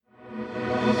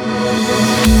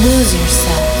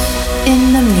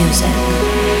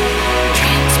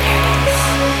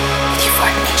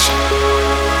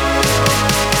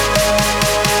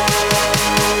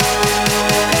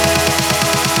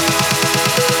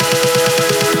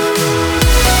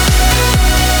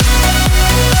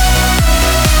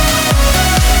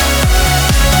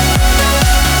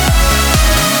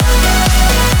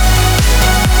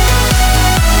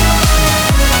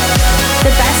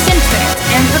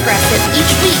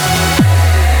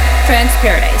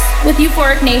Paradise with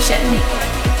Euphoric Nation.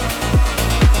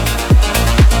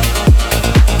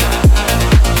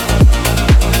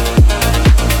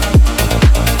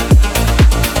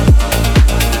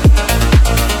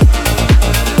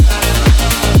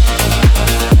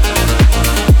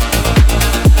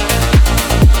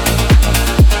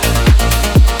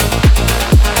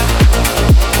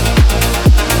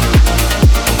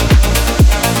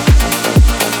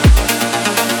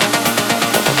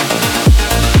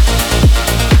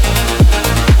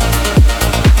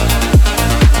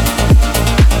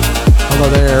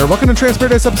 Welcome to Trance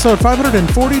Paradise episode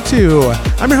 542.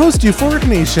 I'm your host, Euphoric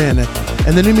Nation,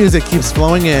 and the new music keeps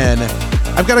flowing in.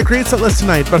 I've got a great set list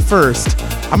tonight, but first,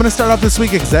 I'm going to start off this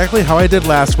week exactly how I did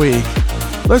last week.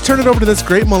 Let's turn it over to this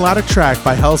great melodic track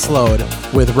by Hellslowed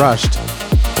with Rushed.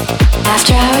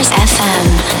 After Hours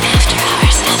FM.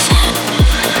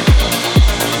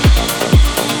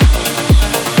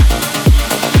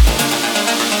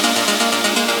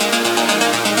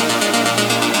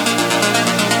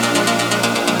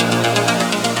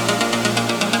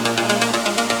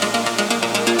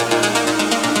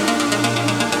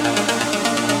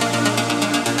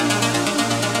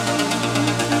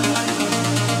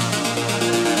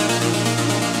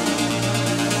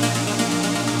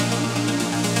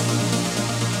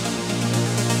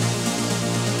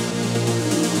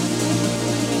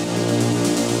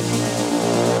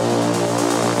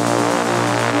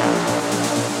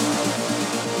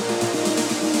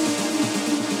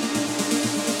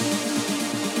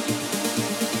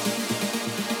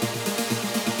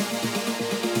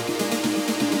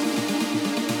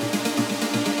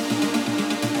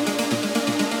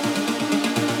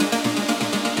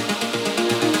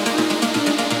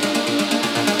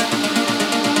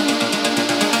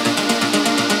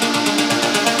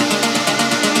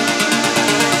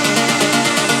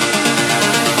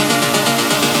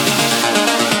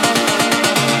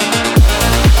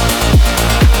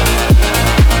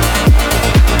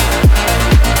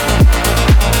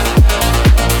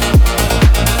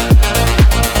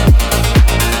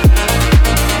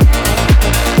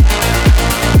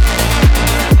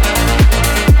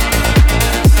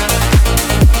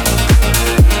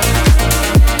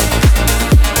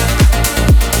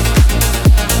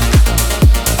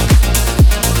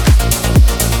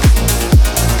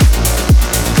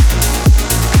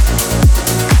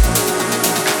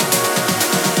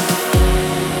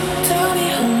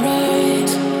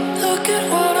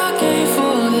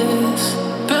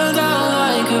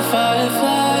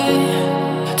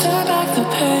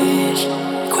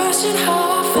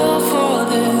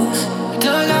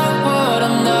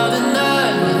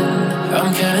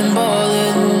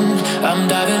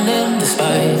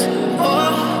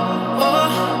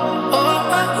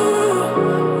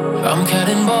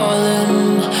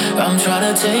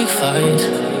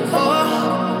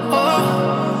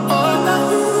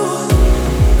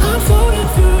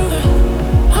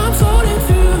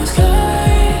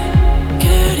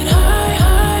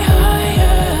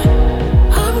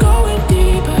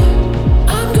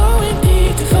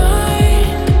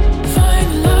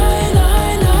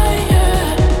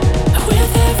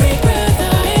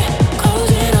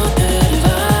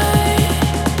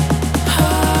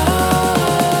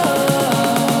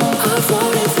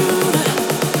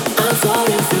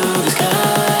 Floating through the sky.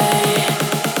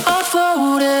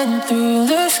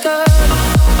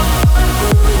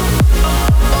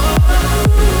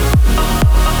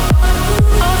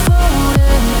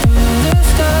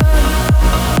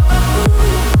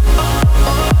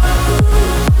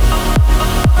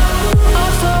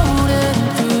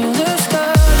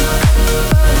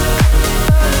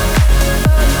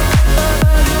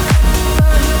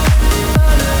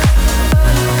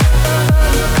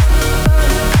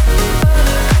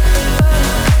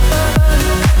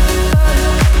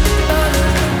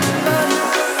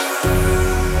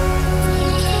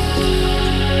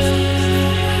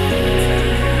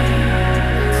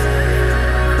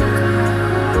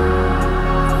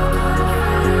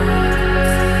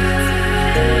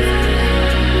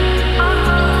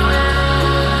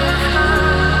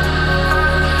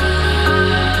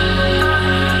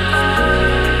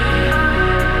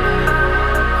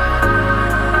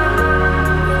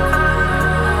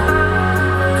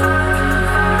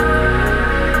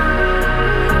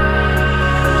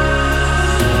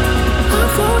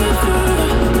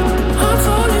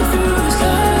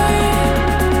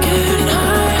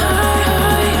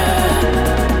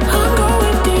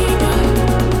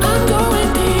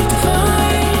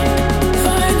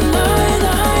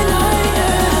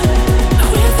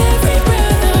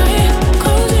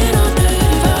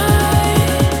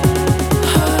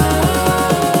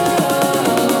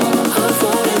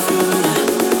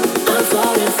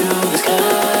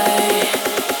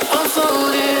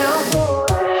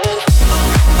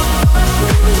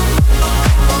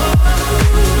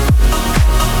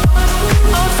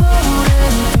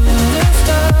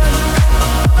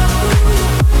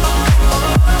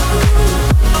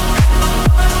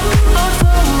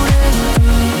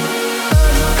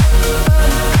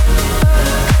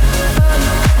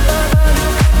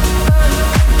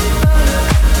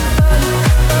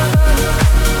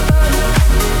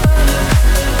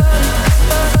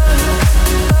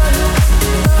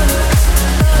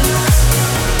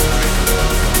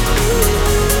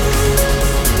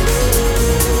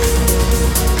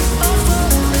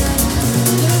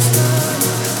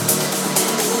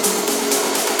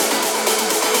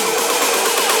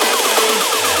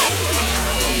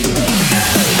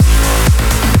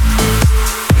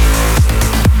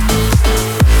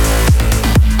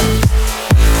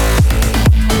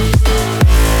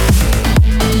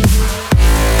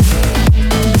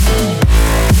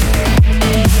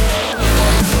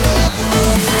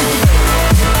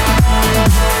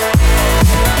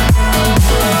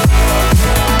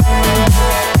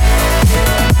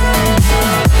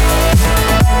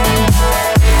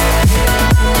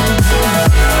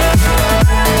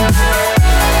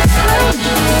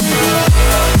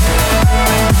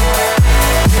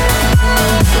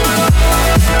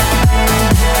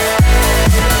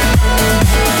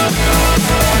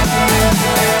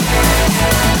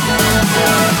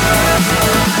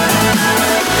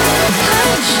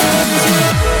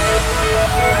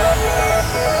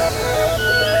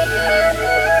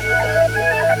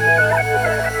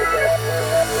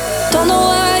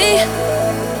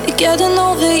 Getting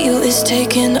over you is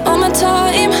taking all my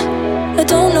time. I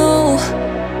don't know.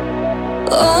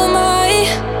 Oh, am I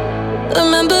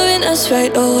remembering us right,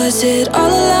 or was it all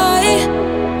a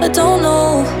lie? I don't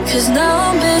know. Cause now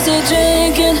I'm busy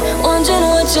drinking, wondering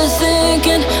what you're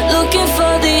thinking, looking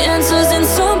for the answers in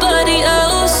somebody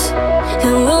else.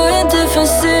 And we're in different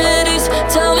cities.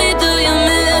 Tell me, do you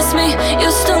miss me?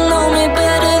 You still know me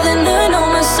better than I know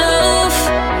myself.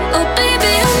 Oh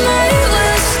baby, I'm right where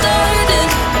I started,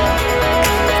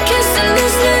 kissing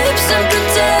these lips and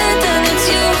pretending it's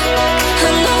you. I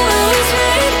know it was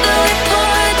right that we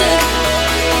parted,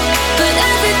 but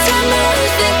every time I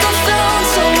think I found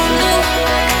someone new.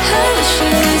 I wish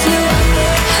it was you,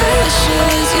 I wish it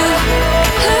was you,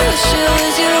 I wish it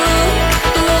was you.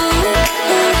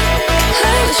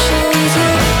 I wish it was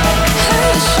you, I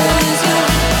wish it was you,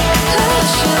 I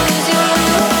wish it was you.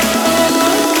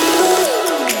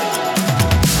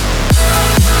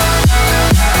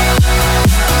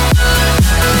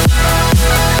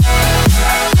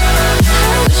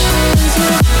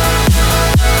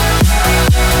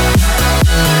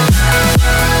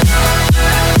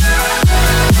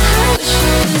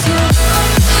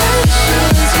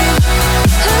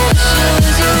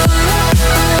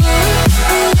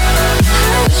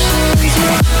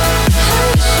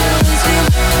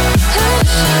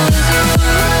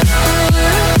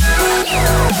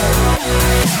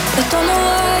 I don't know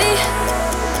why,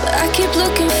 but I keep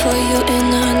looking for you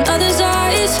in another's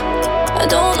eyes. I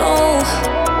don't know,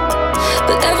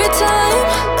 but every time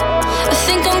I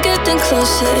think I'm getting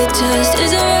closer, it just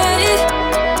isn't right.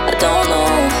 I don't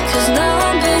know, cause now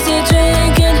I'm busy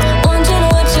drinking, wondering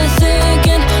what you're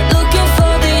thinking, looking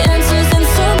for the answers in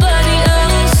somebody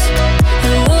else.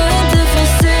 And we're in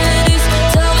different cities.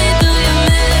 Tell me, do you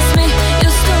miss me? You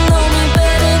still know me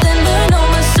better than I know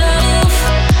myself.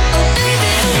 Oh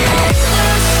baby, I'm right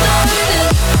where I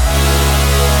started,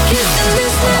 kissing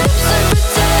these lips and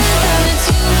pretending it's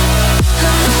you.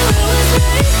 I know it was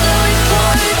right that we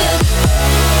parted,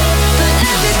 but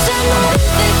every time I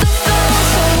think I found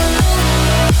someone new.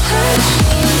 I wish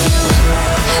it was you,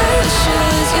 I wish it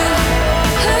was you,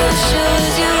 I wish it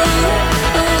was you.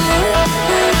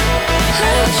 I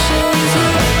wish it was you,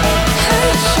 I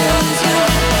wish it was you,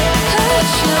 I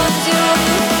wish it was you.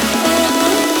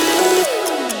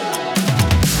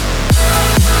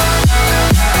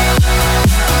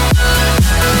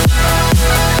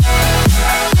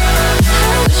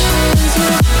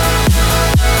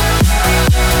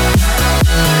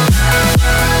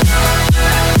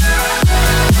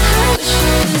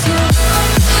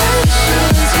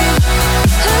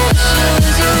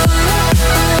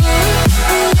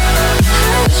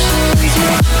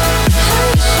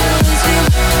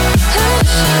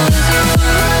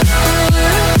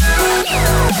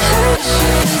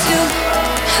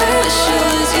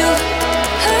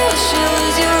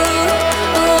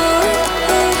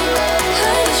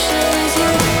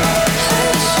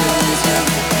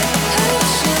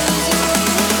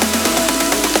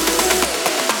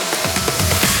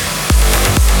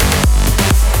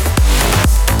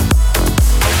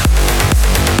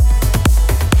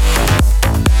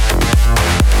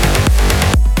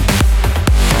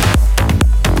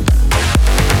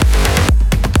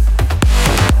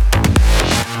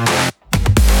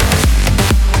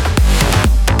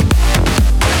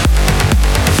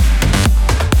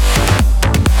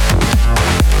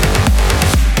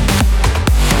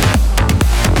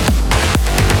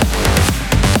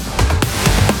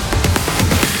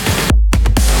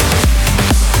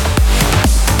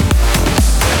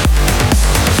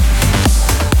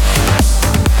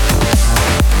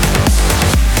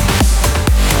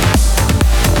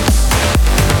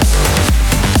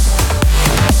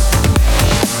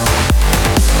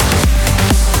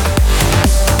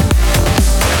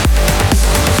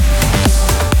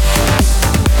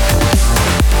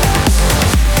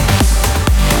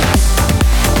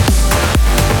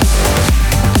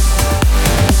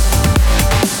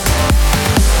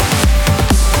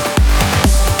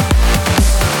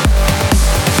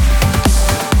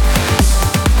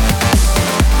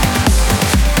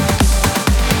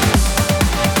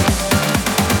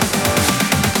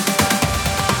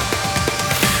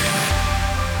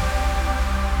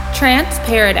 Trance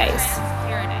Paradise.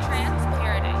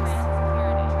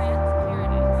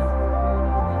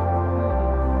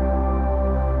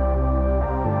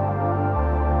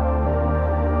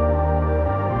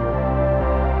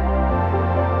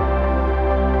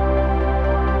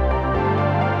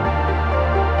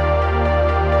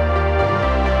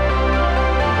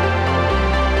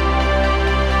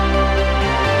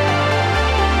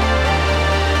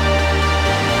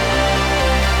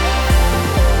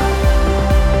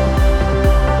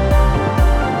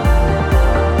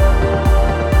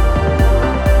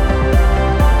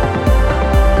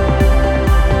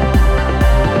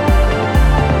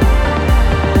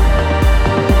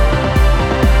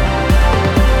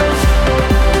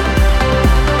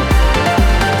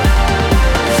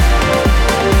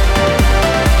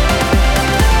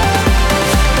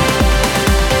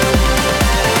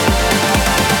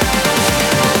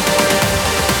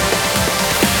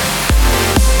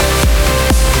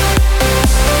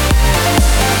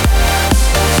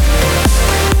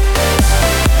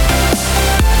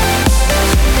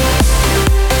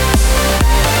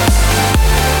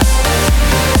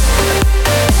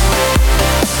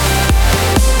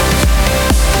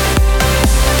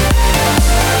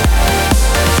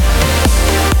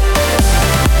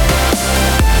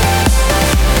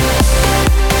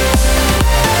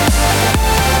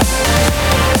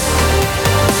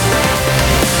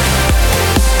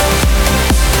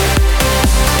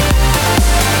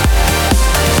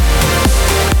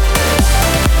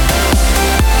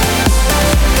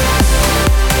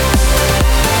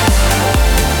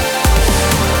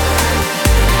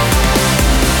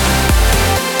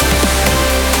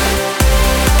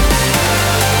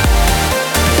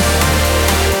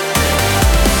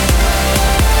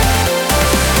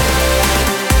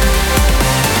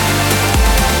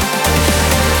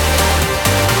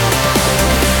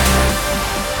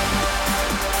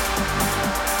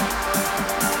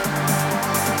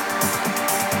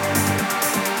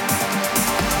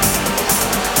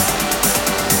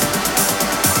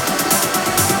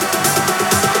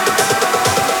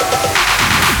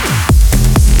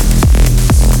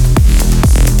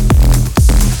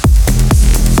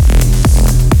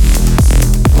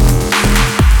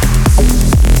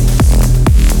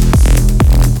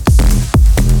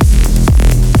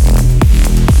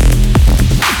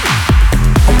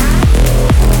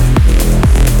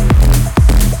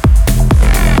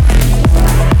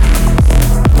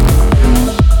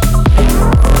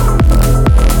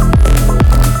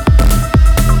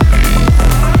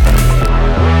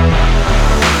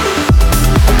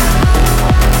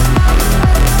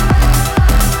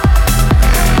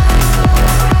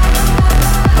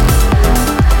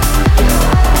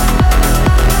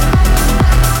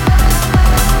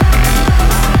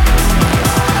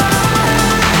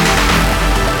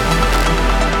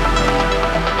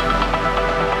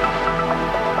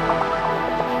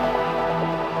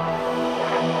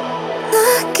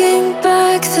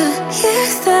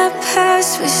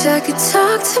 Wish I could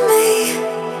talk to me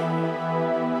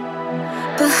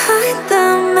behind the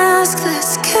mask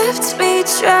that's kept me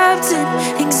trapped in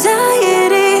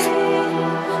anxiety.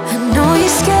 I know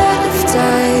you're scared of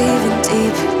diving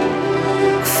deep,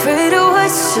 afraid of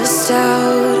what's just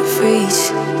out of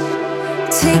reach.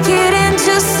 Take it in,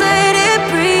 just let it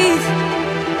breathe.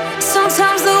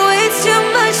 Sometimes the weight's too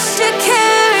much to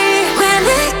carry. When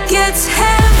it gets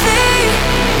heavy,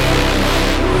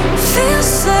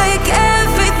 feels like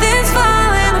everything's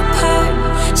falling apart.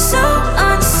 So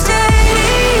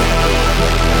unsteady.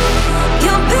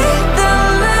 You'll be the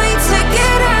light to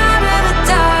get out of the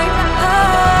dark.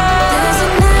 There's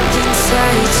an end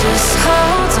inside, just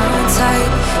hold on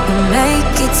tight. We'll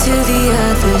make it to the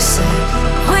other side.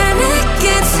 When it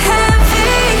gets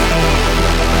heavy,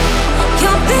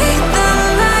 you'll be the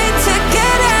light to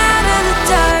get out of the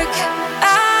dark.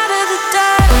 Out of the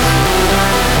dark.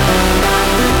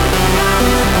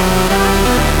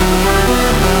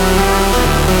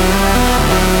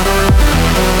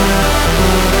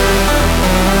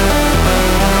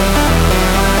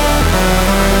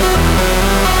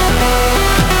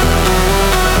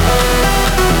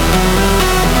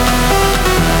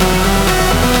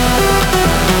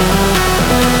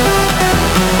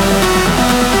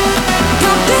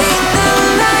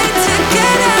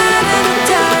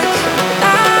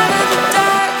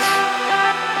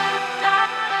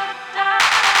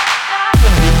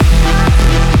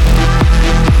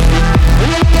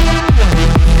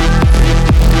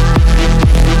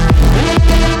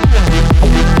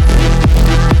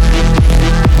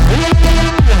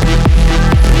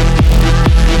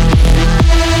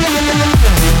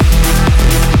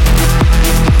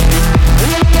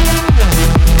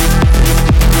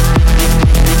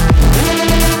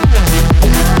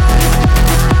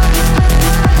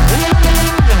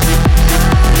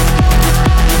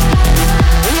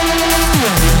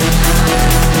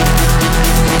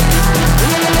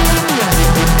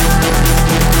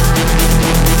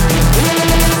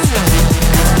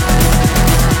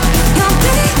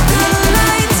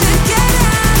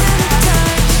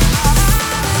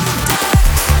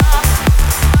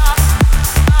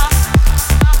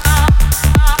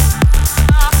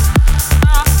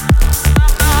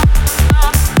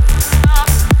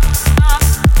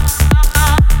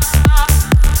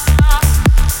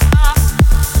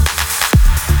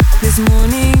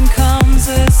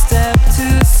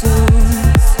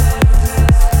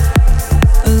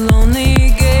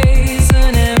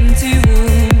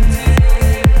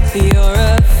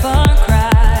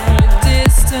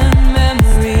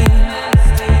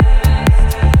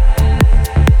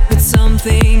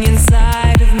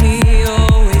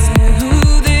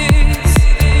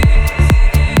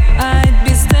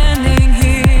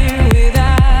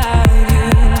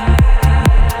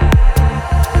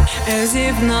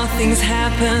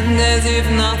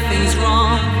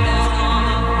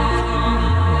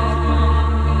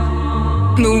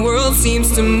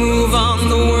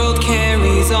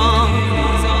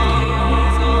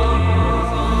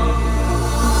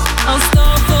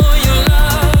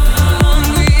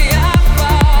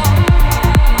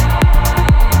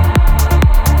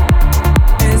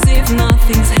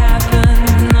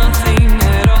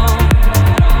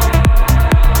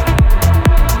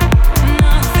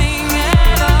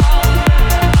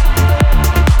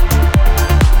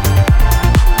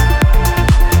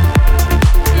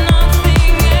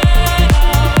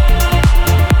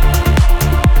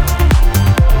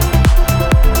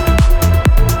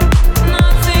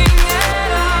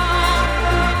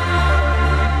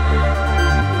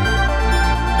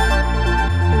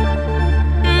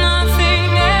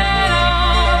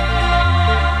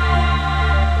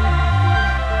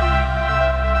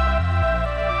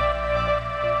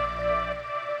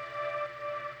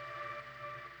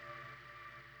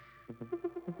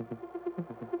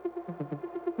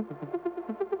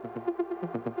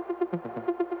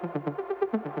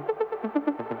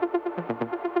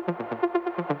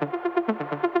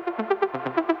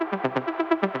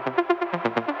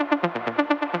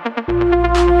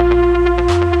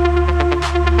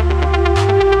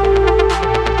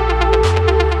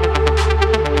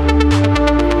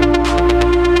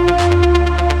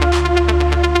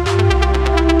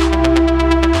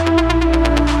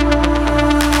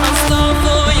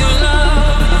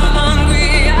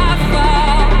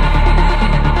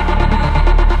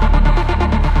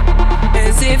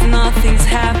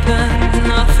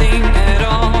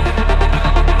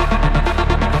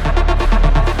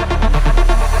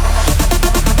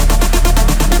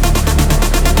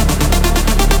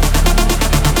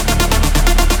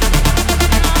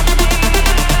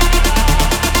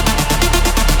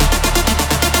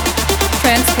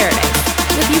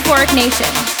 Euphoric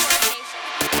Nation.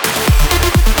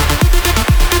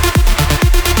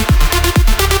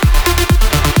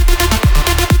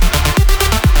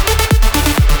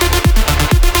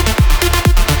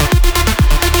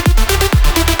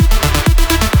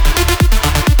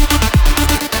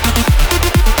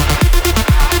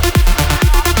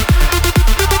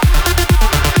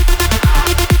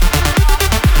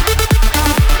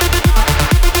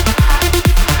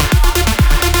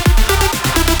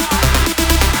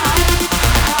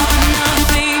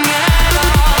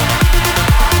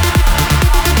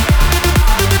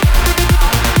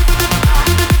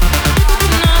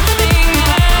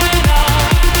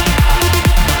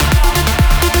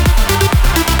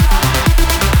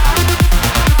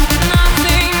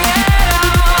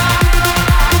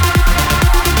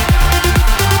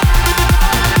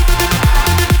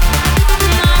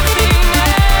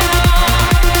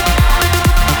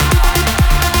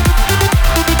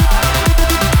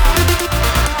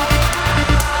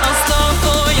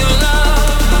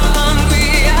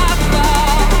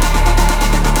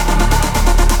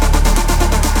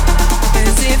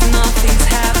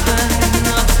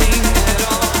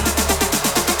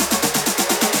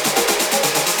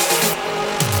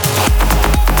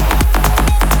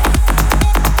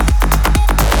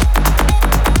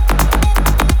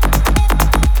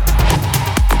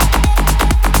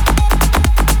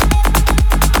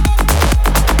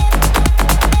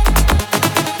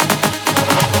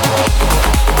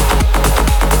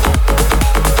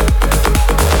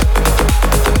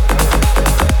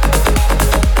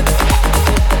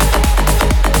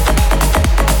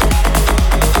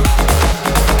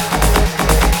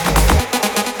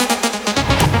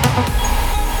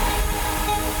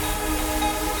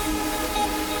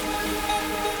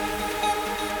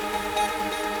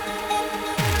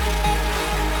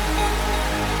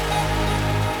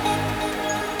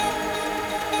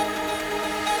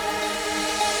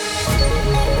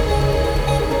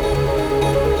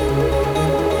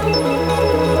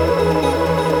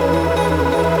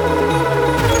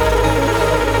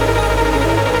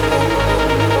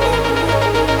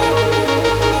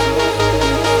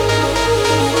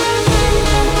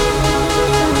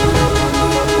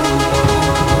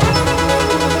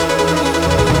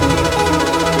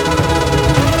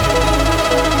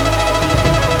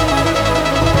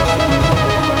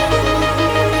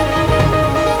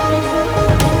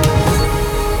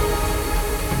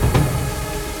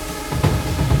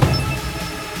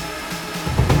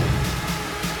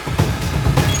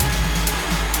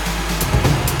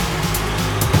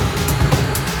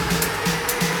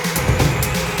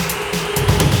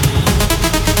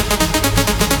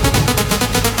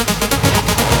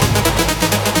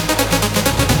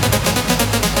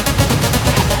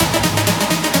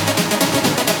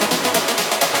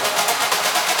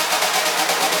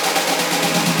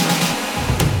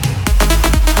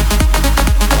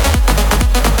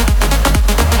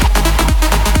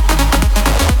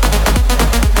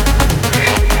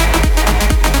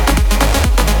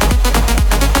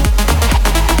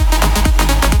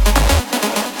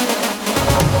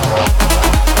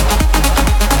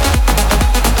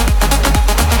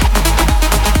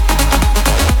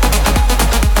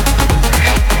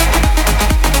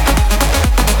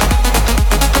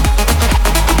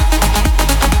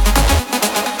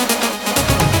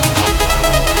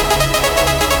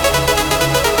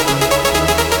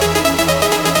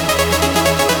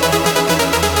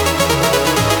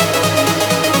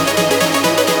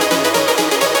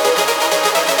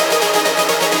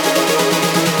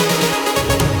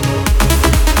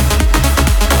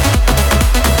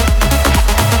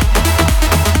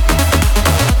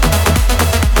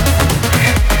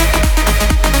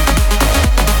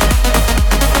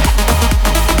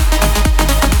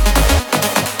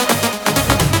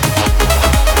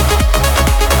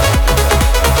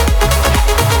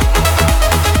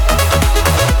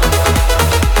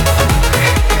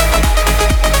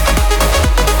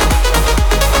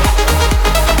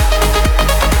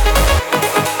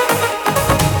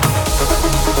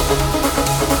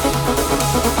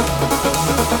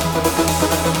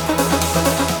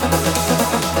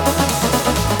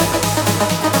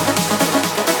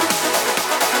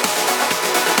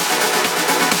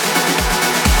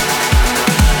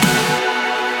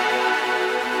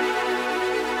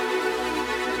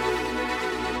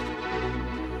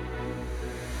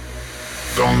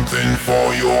 Something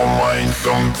for your mind.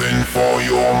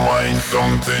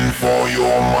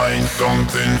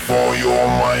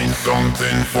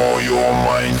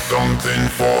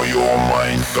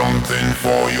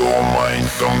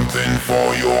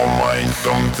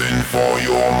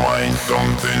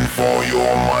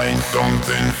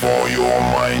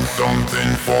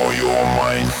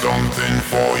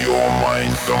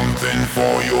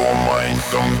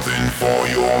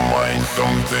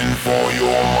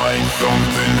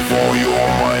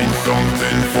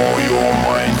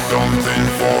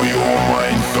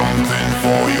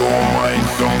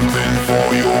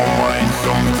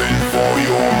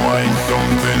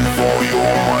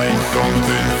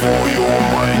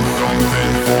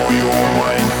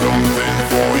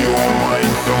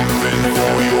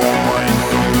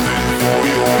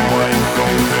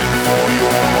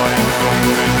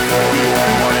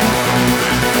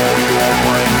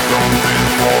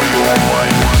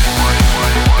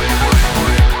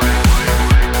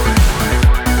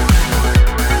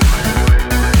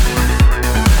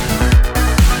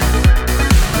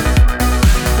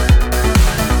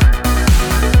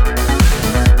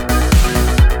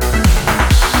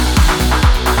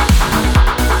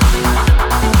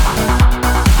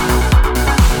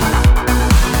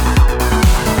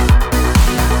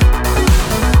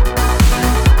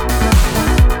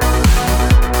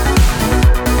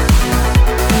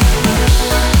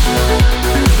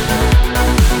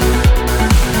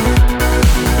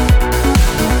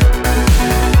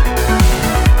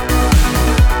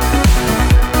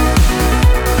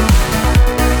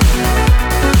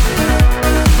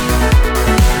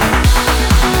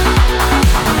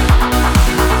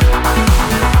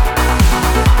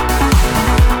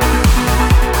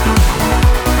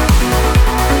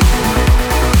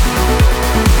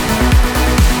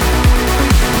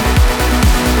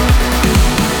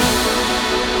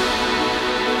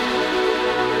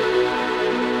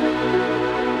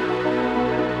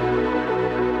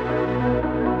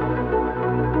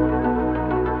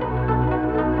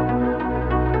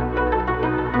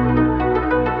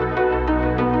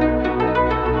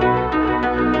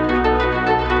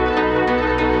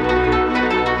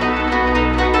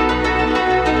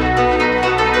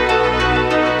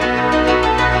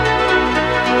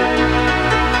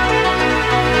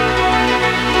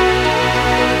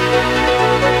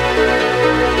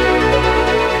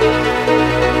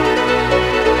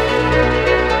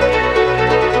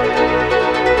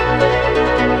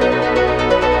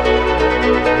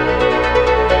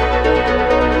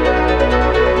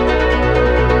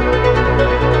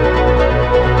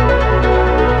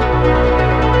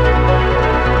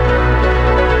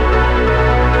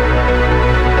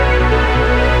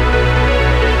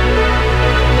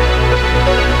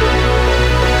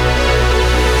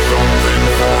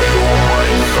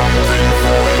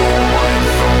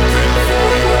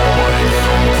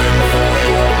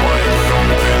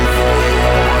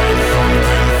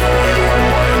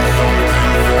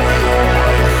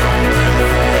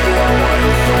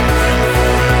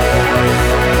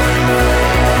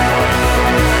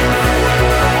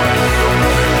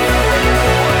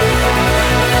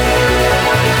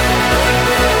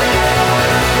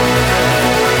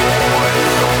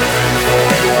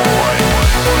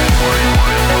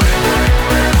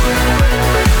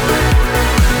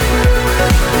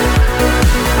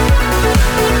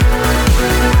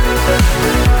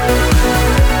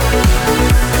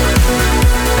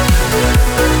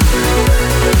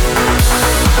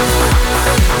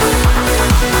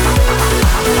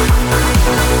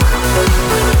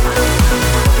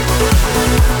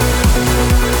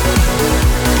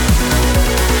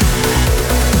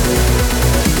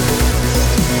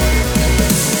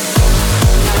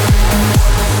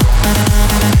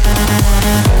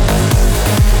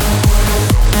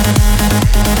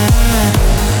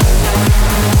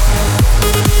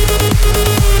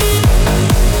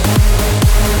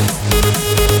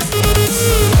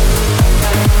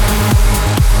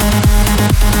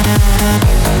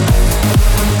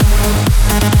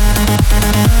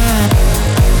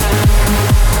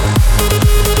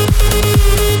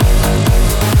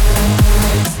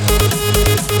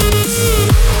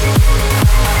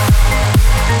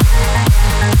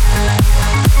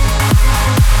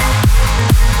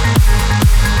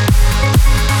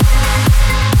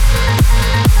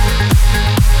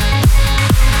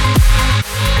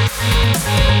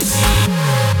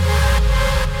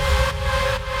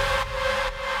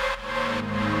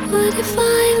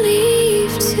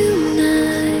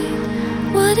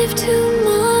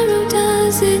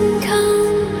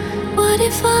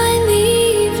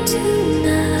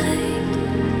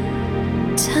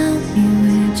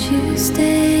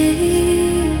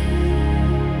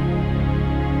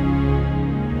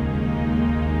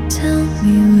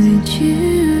 me, would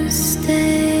you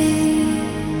stay?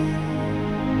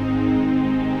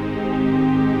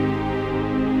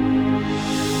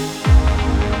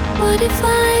 What if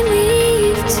I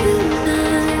leave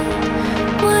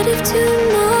tonight? What if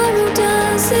tomorrow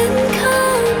doesn't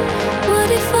come? What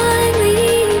if I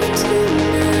leave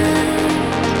tonight?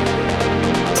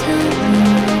 Tell me,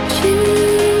 would you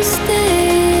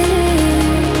stay?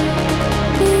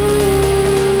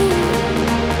 Ooh,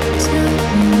 tell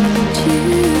me, would you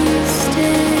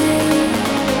stay?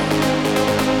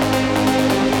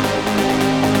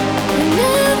 And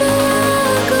never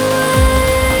walk away.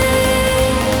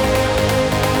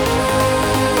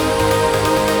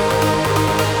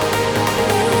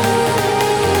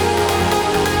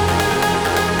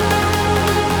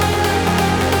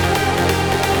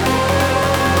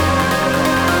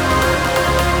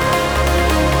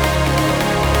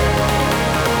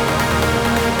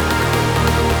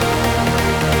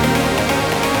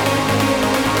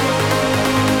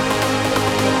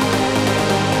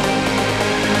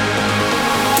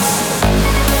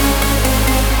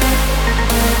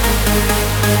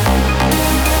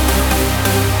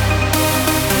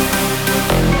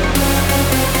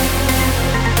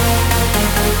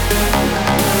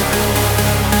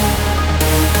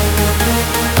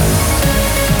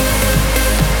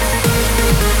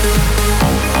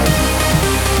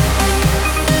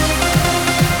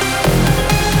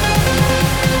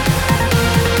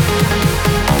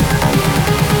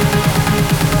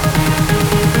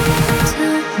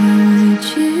 Tell me, would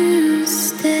you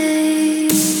stay?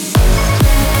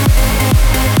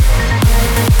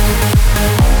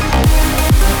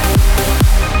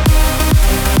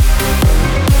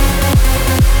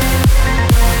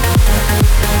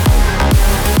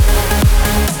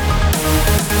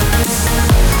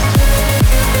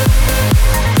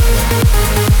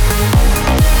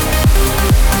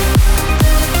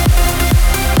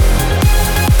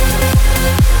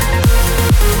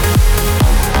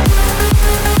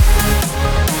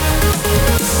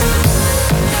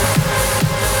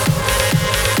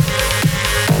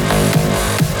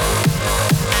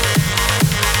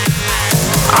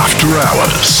 After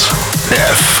Hours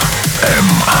FM.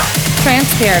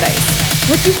 Trance Paradise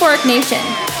with Euphoric Nation.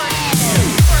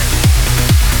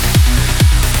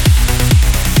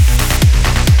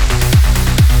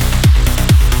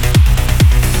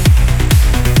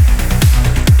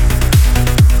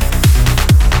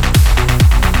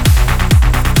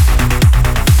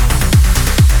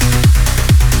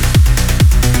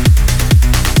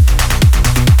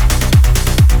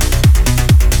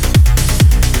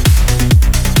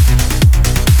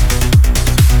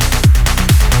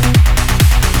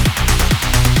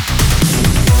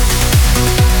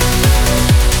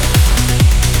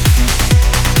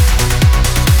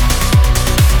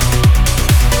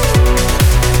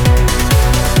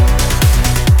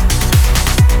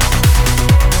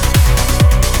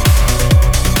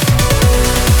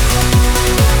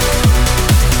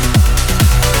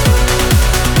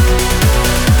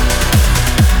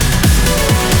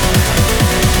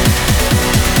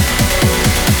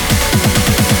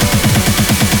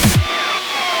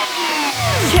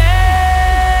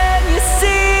 Can you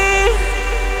see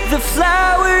the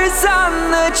flowers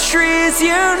on the trees?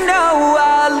 You know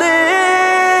I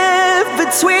live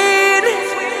between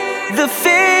the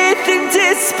faith and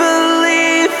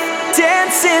disbelief,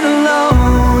 dancing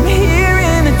alone here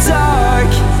in the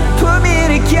dark. Put me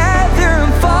together,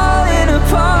 I'm falling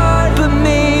apart, but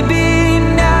maybe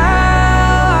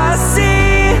now I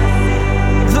see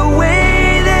the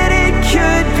way that it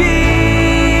could be.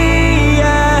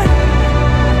 Yeah.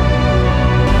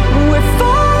 We're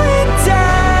falling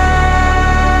down,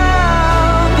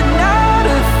 but not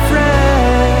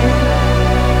afraid.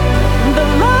 The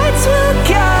lights will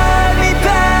guide me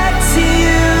back to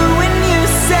you when you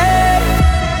say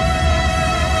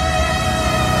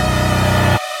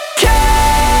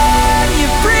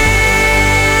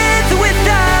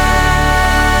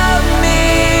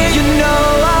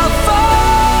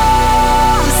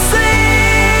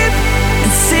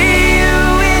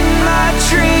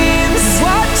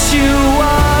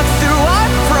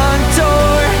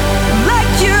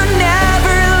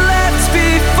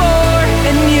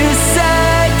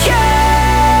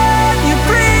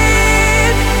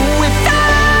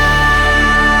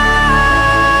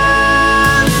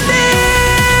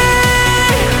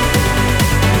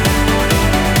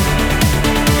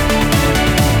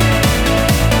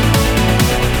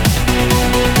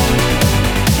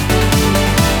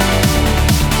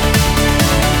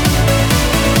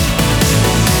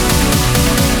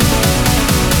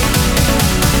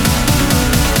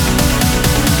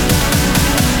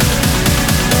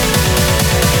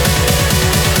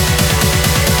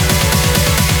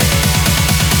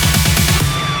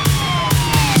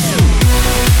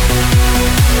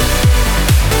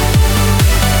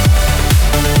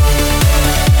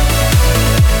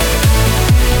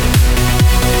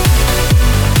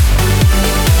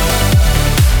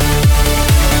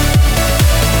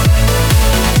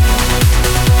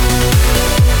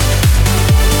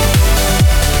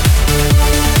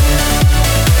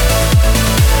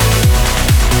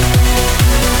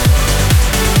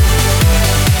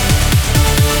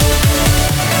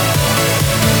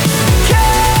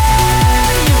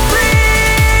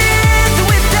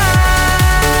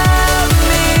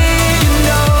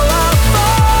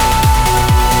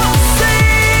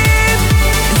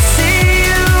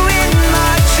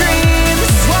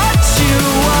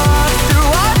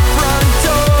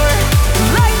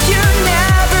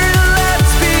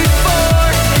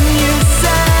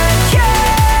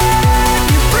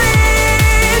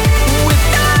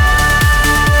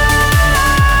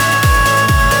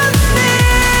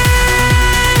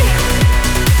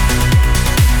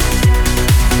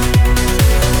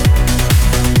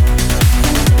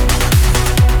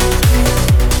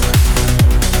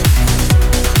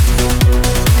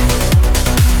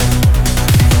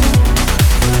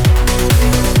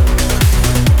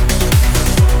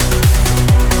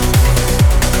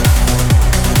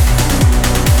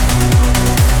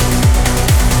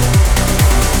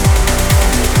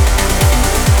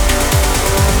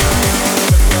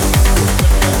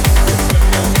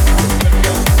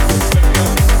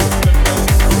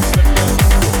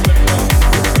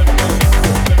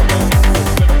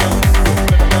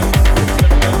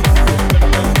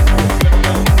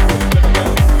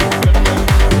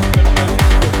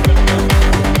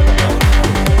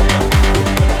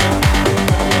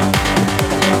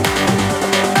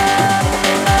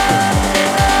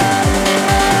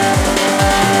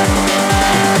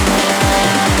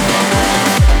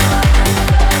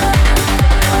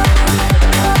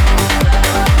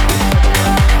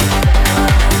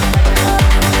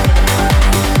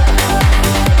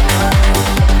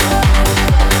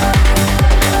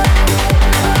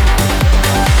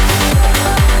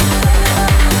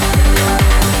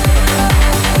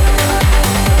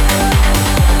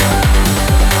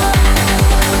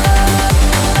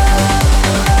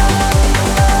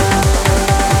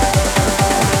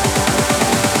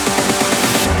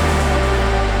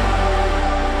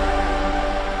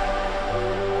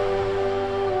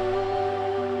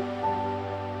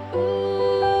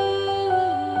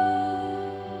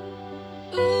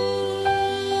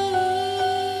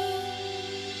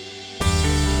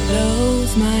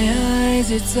close my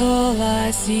eyes, it's all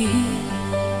I see.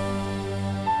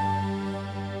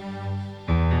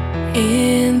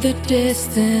 In the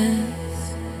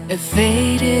distance, a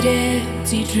faded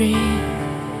empty dream.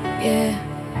 Yeah,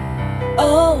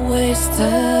 always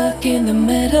stuck in the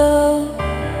middle.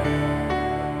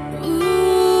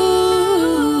 Ooh,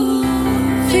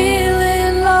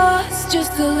 feeling lost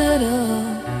just a little,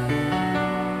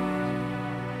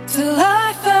 till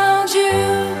I found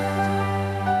you.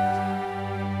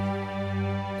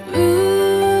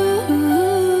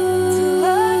 Till I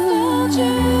found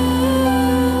you.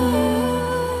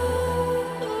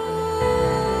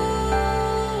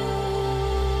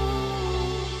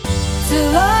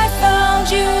 Till I found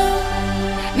you.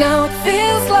 Now it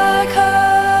feels like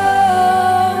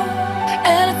home,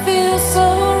 and it feels so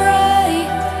right,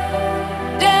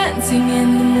 dancing in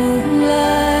the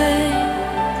moonlight.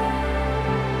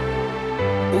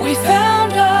 We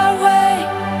found our way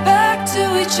back to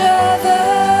each other,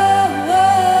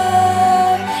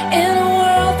 in a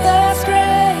world that's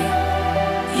gray.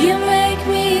 You make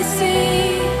me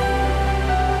see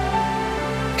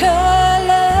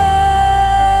color.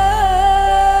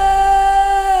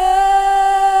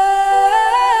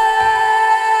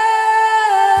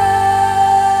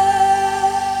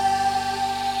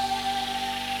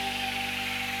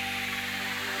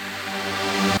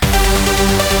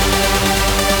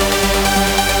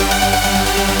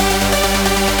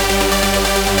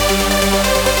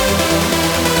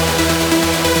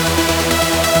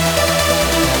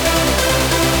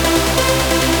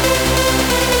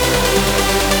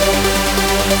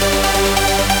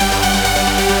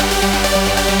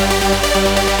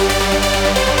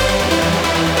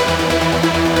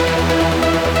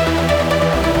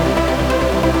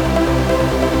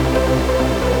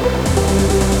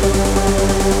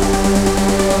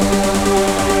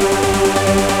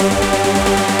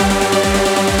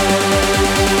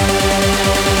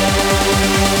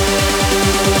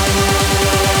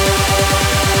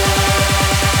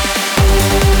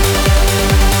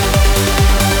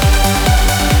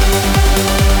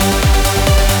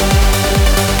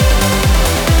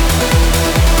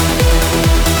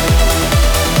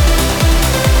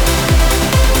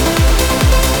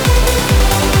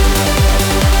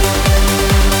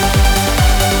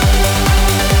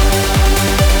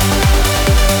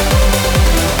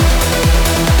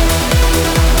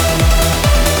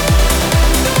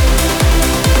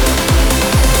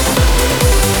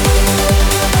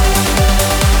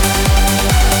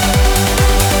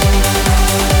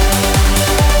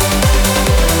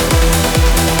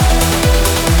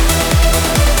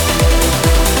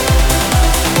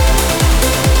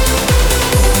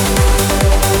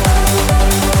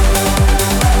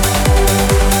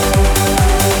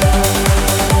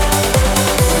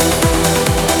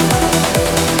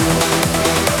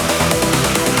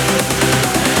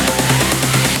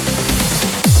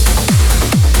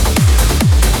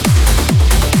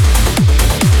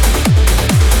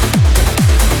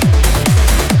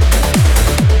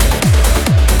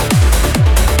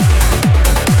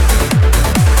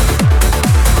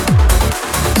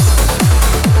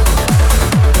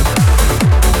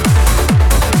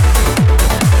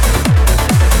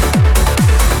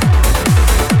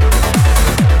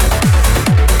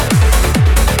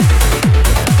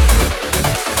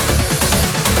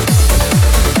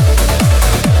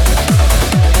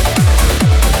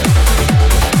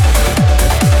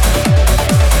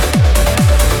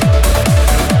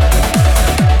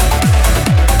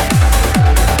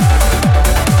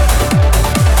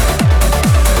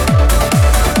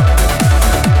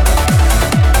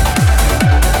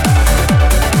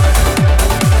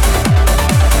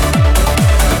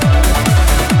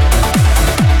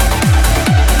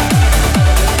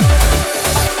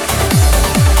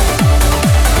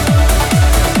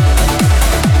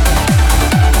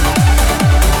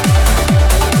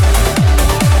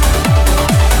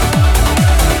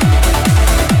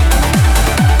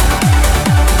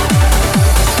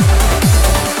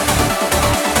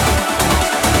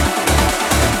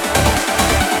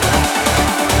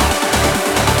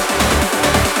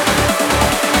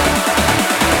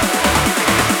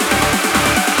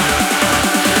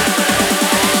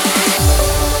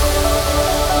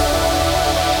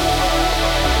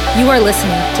 You are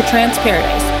listening to Trance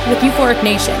Paradise with Euphoric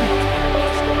Nation.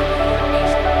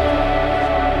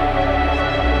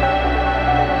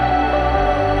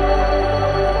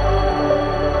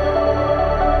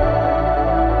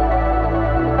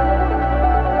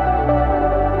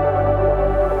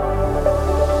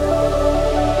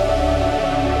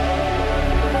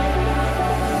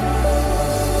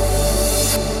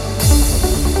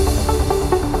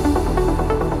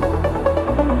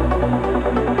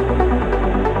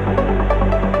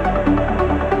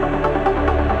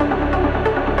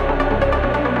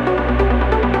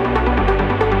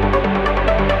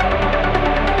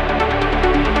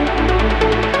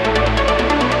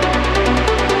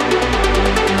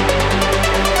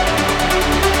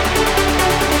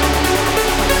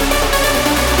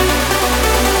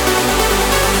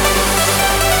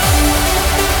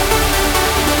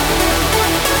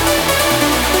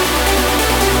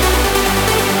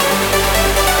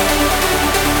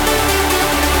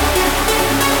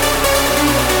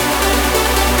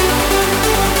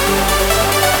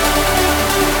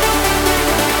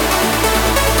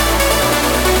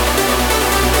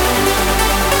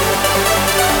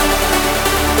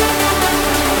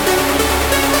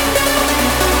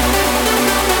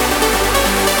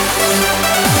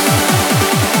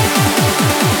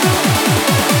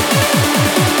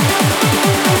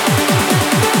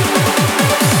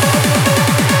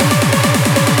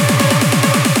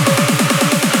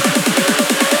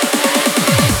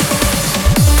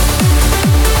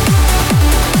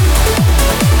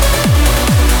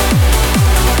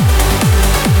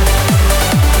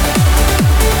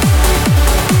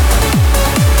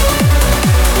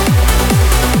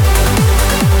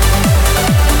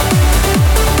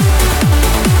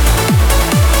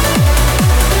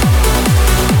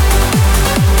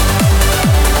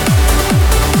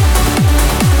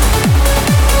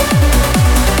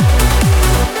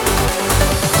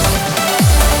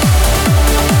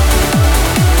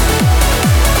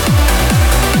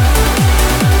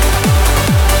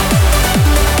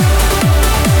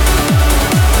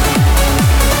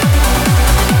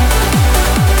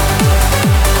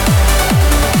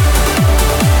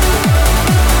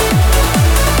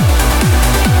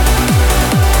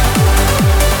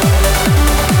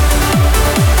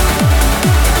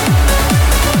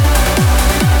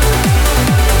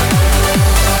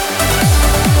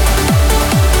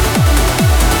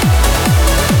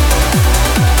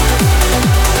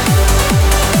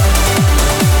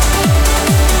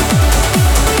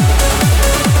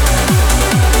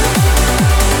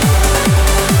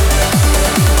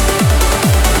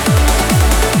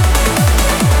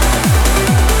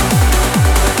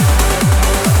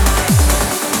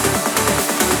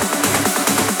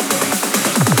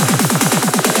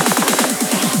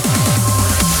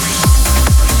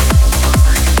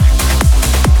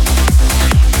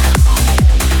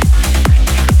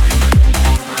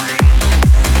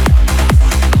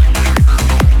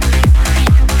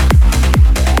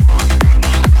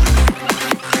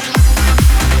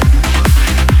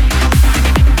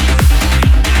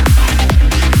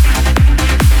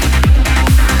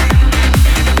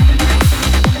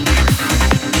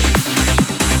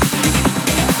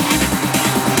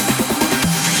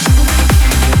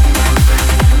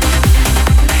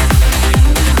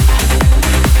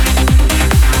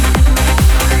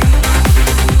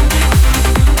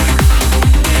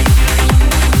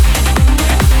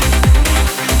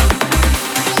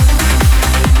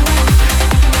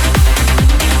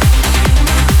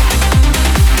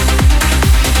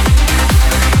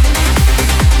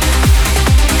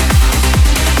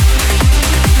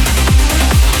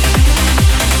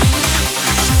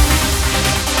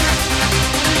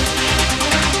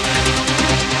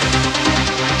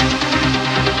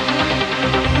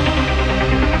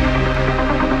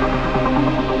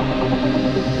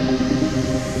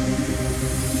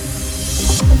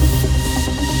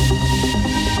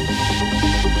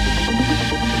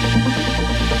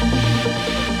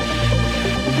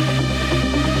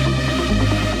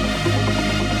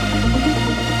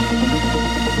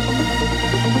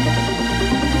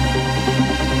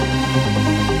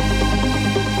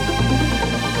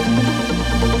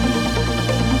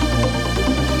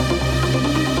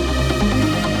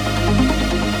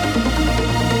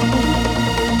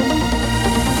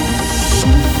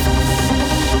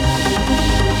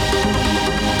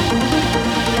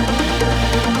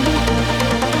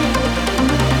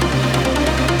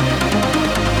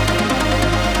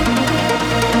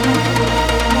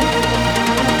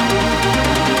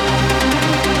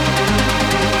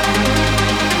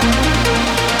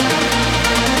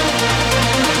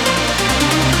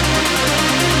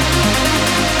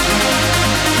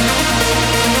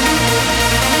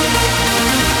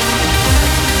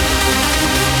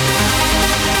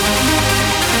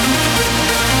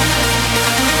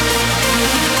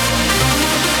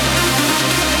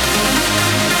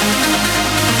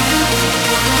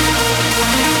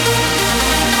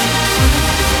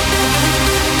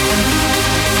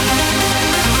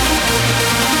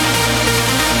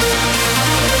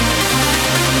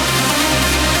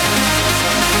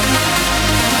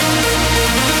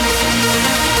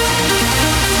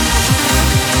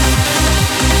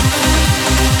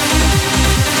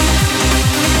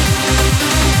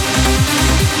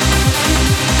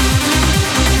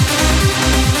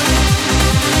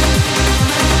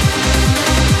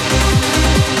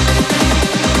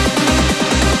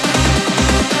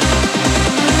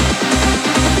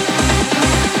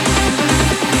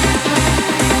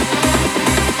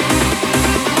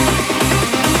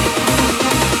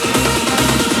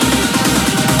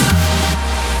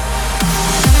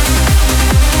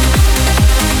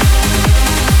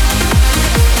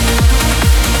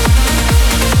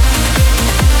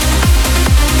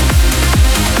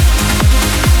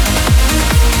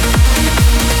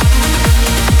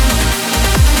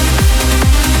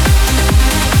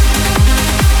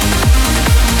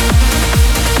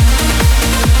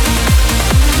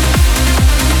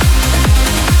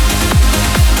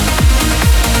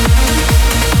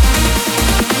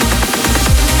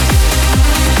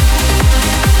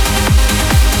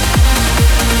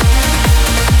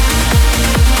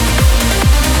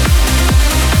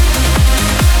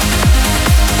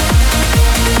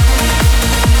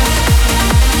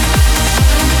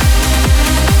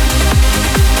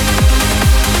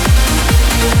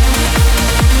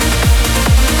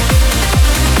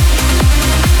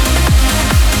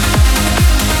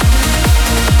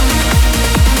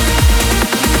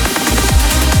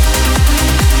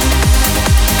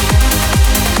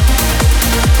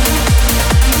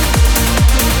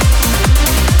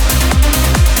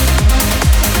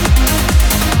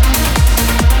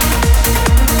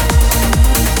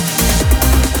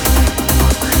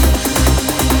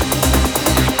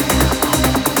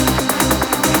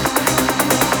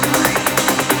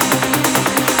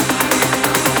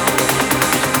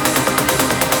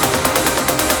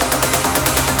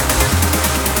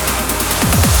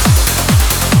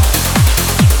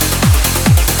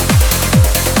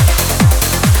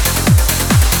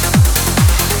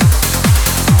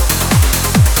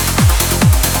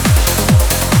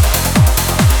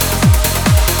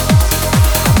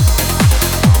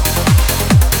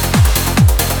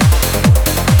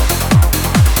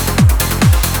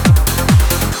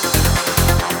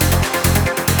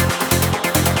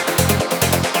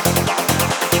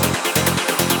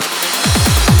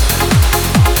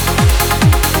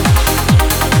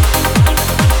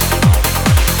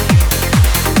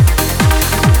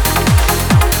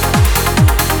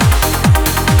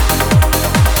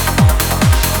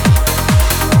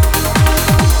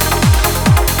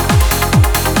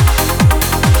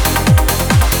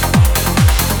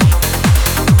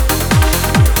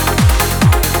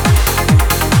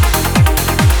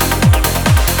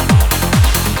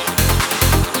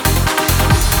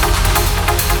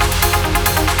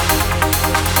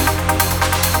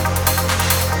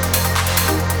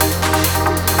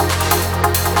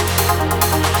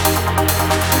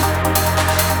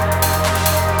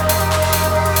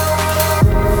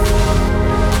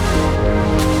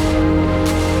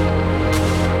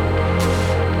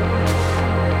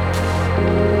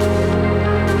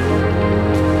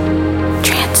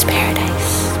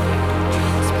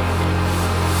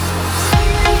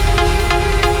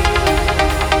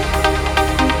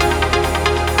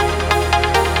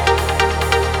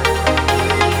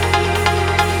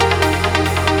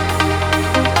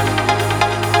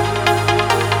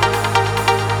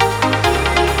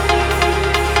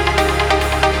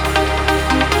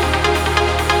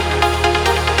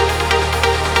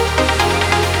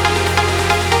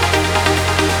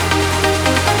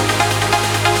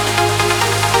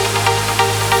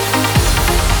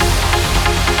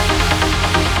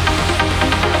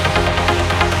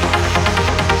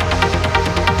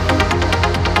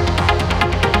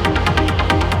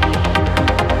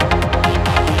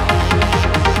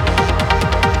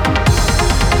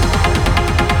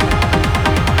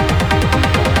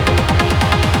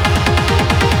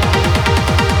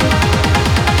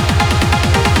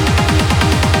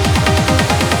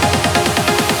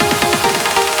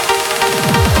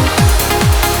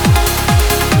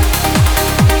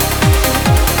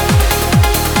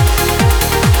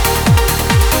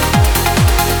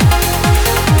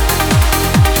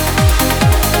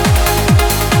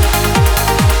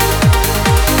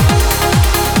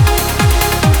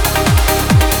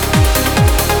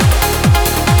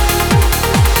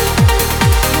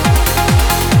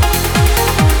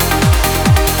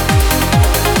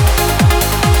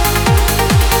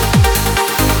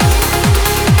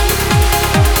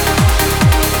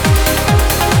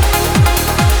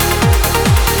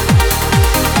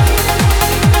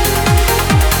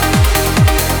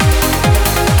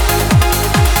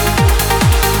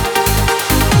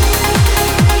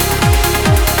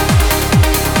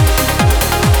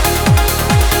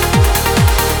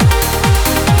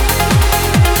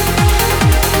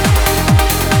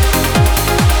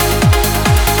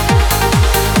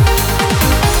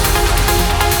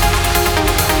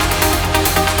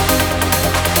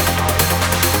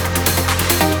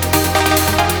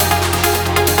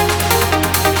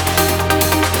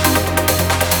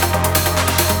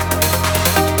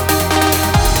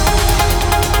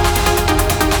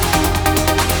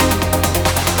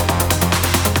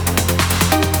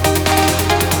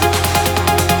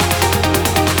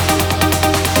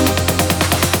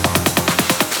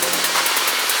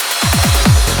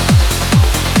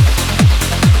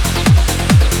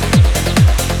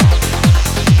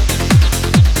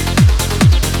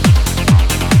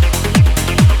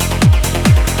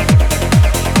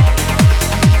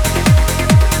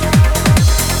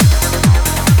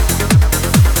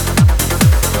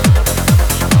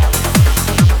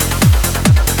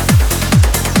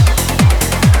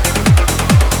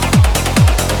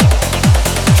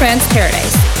 Trance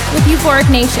Paradise with Euphoric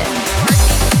Nation.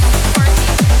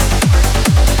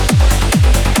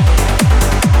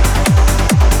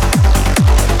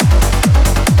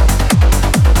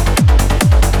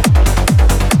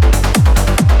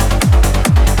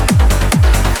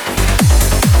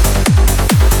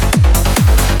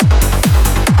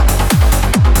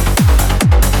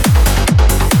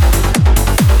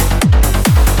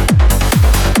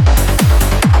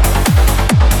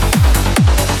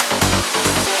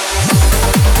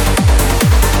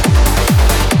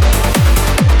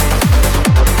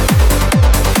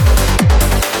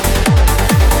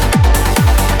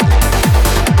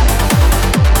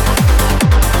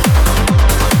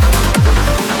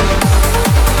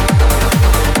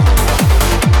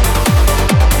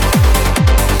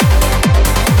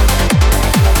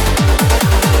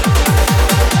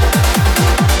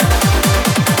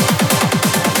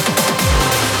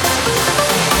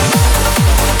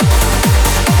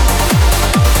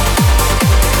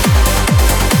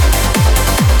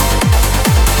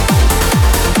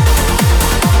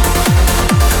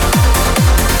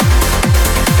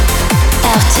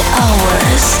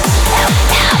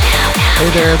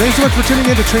 There. Thanks so much for tuning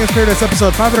in to Trance Paradise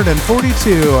episode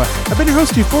 542. I've been your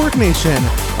host, Euphoric Nation,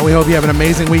 and we hope you have an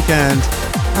amazing weekend.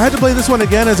 I had to play this one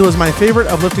again as it was my favorite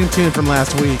uplifting tune from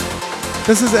last week.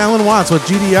 This is Alan Watts with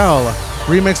GDL,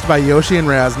 remixed by Yoshi and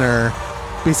Razner.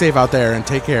 Be safe out there and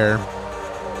take care.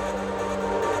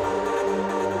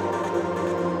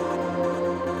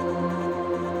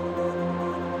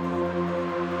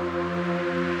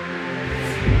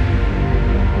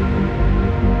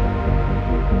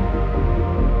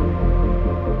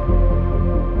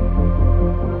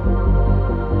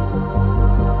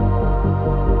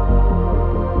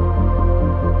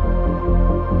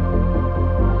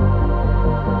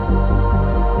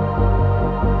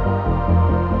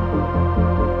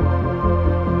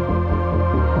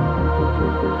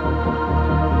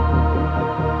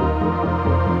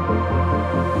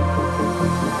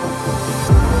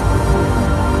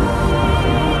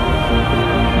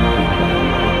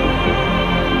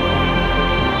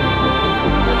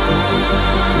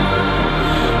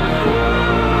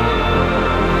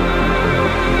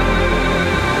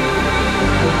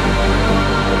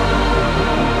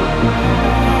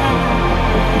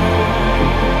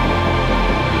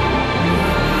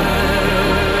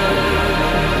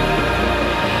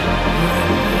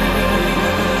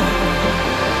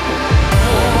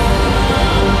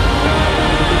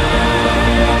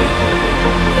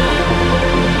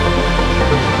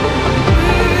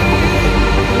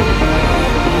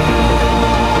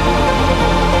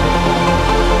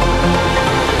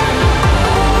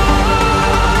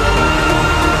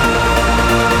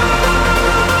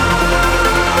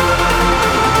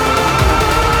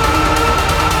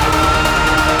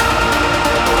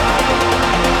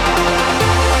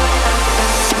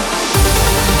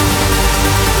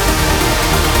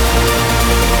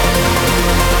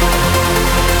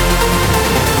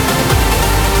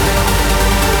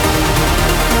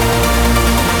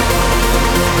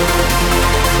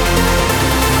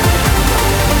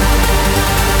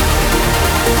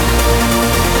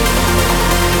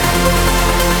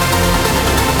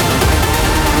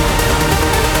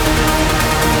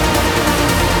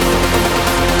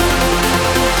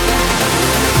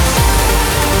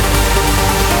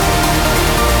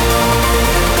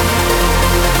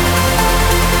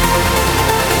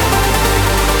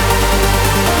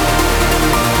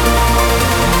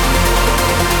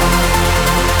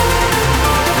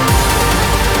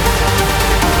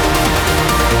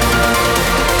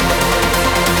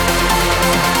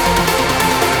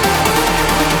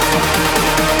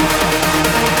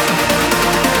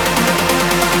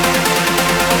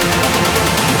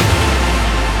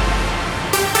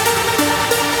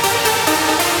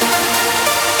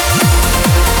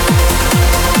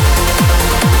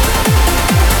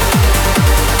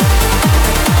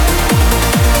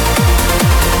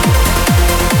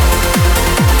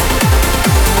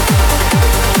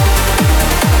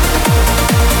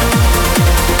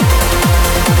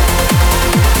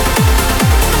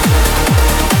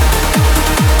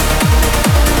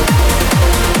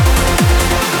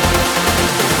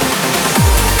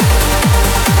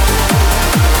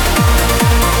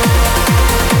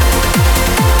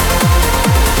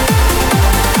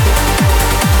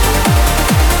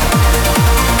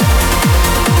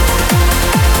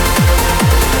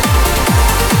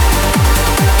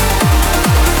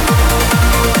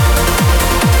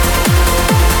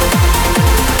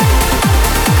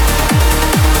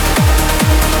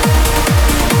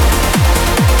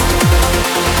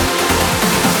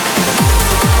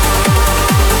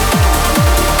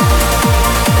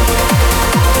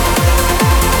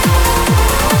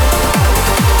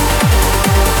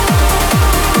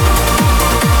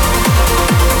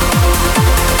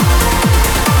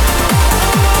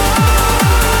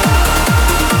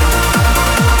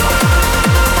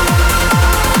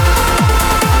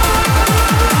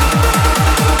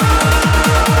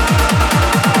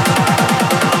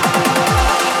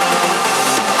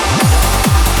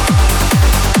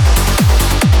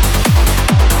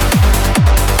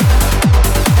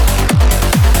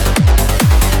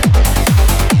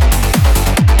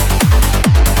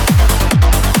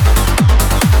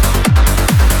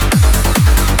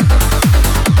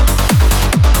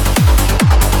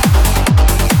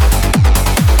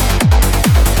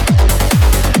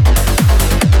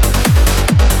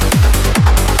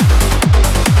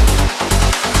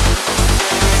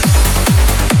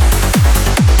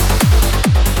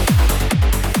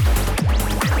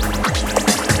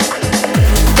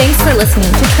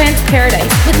 listening to Trance Paradise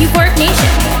with Euphoric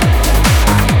Nation.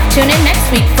 Tune in next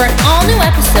week for an all-new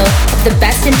episode of the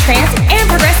best in trance and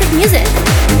progressive music.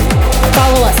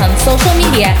 Follow us on social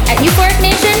media at Euphoric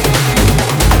Nation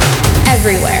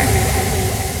everywhere.